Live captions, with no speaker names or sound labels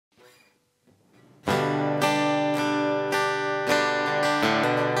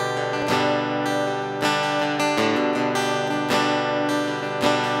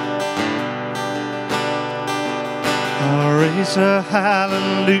raise a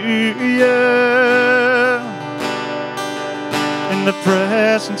hallelujah in the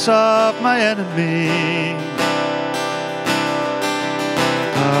presence of my enemy.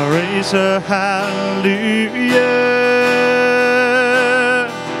 I'll raise a hallelujah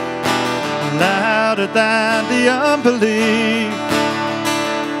louder than the unbelief.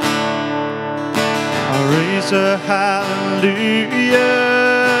 I'll raise a hallelujah.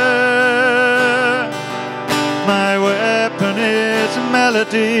 My weapon is a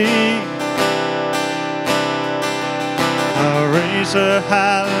melody. I'll raise a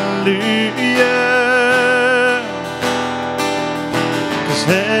hallelujah, 'cause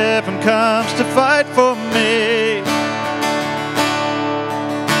heaven comes to fight for me.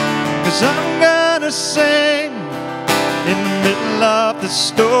 'Cause I'm gonna sing in the middle of the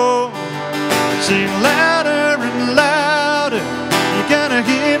storm. Sing louder and louder. You're gonna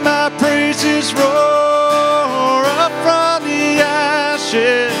hear my praises roar up from the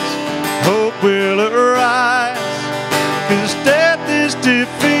ashes. Hope will arise, 'cause death is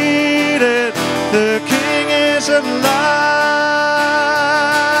defeated. The King is alive.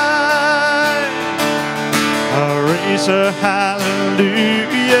 I'll raise a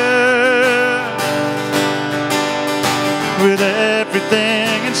hallelujah with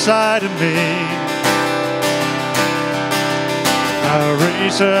everything inside of me. I'll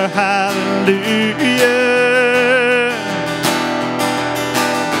raise a hallelujah,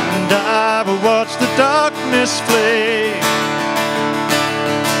 and I will watch the darkness flee.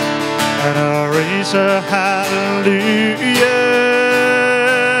 And I'll raise a hallelujah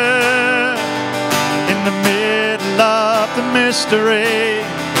in the middle of the mystery.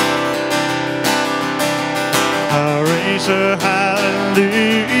 I'll raise a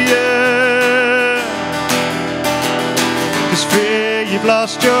hallelujah, 'cause fear, you've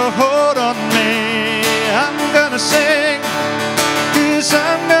lost your hold on me. I'm gonna sing, 'cause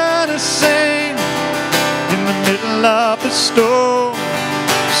I'm gonna sing in the middle of the storm.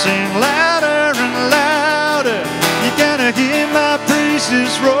 Sing louder and louder. You're gonna hear my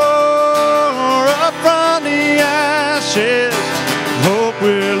praises roar up from the ashes. Hope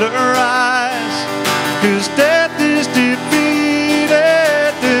will arise, 'cause death is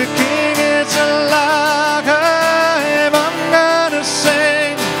defeated. The King is alive. I'm gonna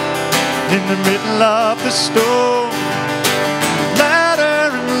sing in the middle of the storm. Louder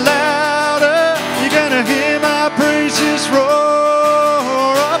and louder. You're gonna hear my praises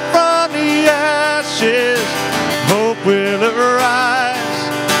roar up from the ashes. Hope will arise,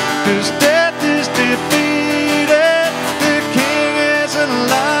 'cause death is defeated. The King is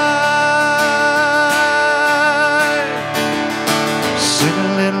alive. Sing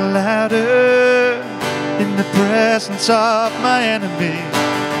a little louder in the presence of my enemy.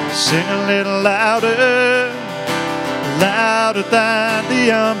 Sing a little louder, louder than the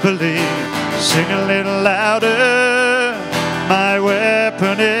unbelief. Sing a little louder, my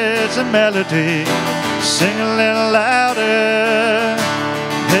weapon is a melody. Sing a little louder,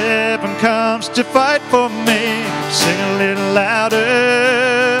 heaven comes to fight for me. Sing a little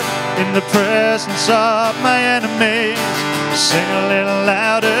louder in the presence of my enemies. Sing a little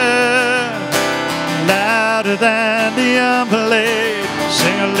louder, louder than the unbelief.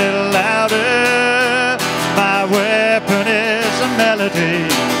 Sing a little louder, my weapon is a melody.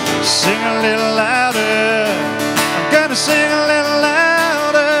 Sing a little louder, I'm gonna sing a little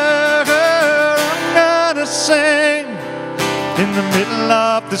louder. I'm gonna sing in the middle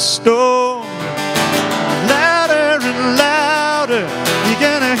of the storm. Louder and louder, you're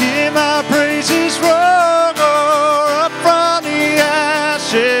gonna hear my praises roar up from the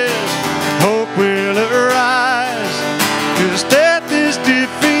ashes. Hope will arise, 'cause death is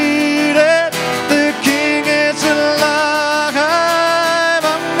defeated. The King is alive.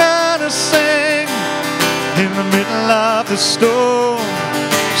 I'm gonna sing in the middle of the storm.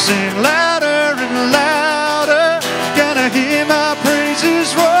 Sing louder and louder. Gonna hear my praises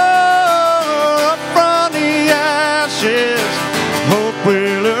roar up from the ashes. Hope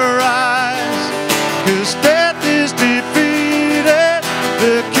will arise, 'cause death is defeated.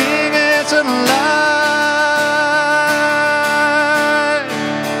 The King is alive.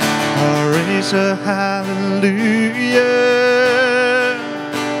 I'll raise a hallelujah.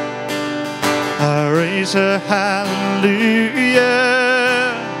 I'll raise a hallelujah.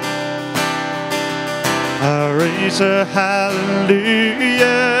 I'll raise a hallelujah.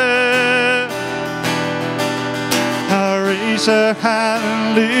 I'll raise a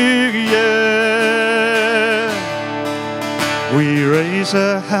hallelujah. We raise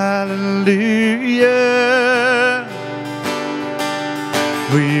a hallelujah.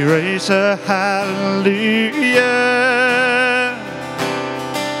 We raise a hallelujah.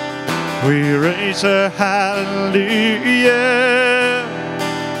 We raise a hallelujah.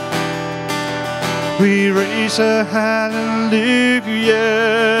 We raise a hallelujah.